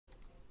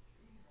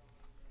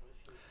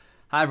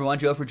Hi everyone,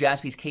 Joe for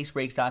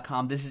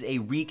JaspysCaseBreaks.com. This is a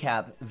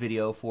recap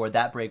video for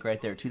that break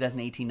right there.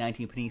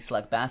 2018-19 Panini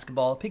Select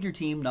Basketball. Pick your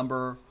team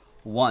number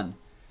 1.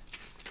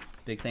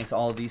 Big thanks to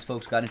all of these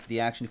folks who got into the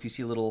action. If you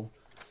see a little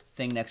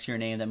thing next to your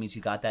name, that means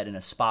you got that in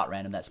a spot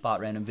random. That spot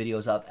random video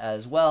is up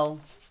as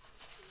well.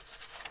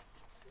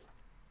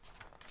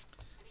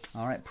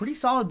 All right, pretty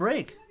solid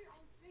break.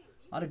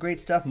 A lot of great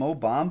stuff. Mo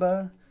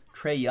Bamba,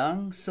 Trae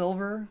Young,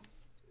 silver.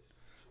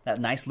 That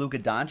nice Luka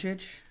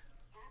Doncic.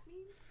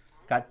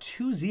 Got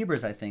 2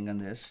 zebras, I think, on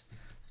this.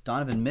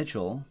 Donovan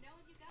Mitchell.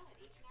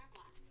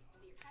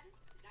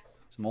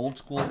 Some old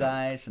school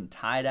guys, some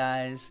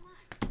tie-dyes.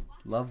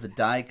 Love the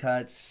die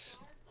cuts.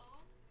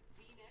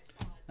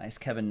 Nice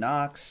Kevin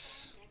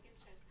Knox.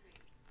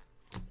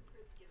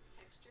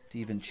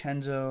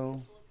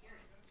 DiVincenzo.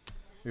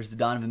 There's the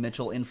Donovan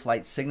Mitchell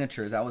in-flight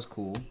signatures. That was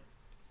cool.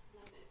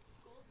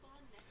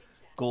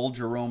 Gold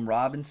Jerome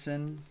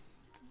Robinson.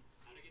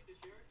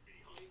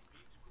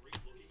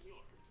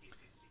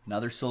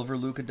 Another silver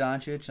Luka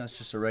Doncic. That's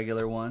just a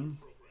regular one.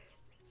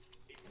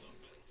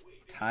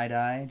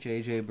 Tie-dye,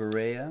 JJ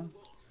Barea.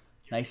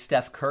 Nice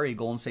Steph Curry,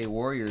 Golden State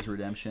Warriors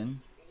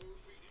redemption.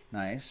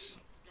 Nice.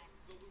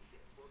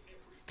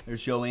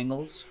 There's Joe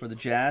Ingles for the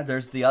Jazz.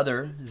 There's the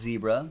other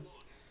zebra.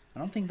 I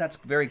don't think that's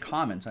very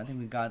common, so I think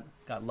we got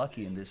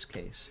lucky in this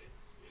case.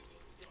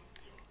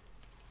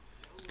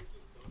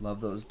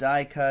 Love those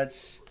die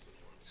cuts.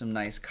 Some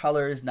nice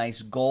colors.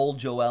 Nice gold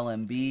Joel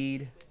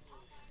Embiid.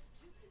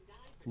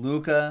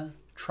 Luka,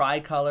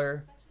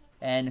 tricolor,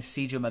 and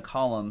CJ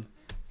McCollum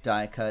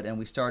die cut. And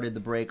we started the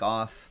break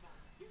off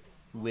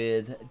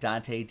with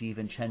Dante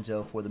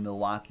DiVincenzo for the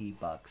Milwaukee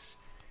Bucks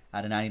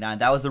out of 99.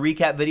 That was the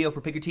recap video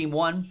for Pick Your Team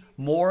 1.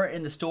 More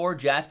in the store,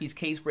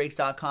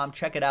 JaspysCaseBreaks.com.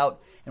 Check it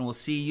out, and we'll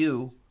see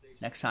you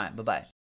next time. Bye-bye.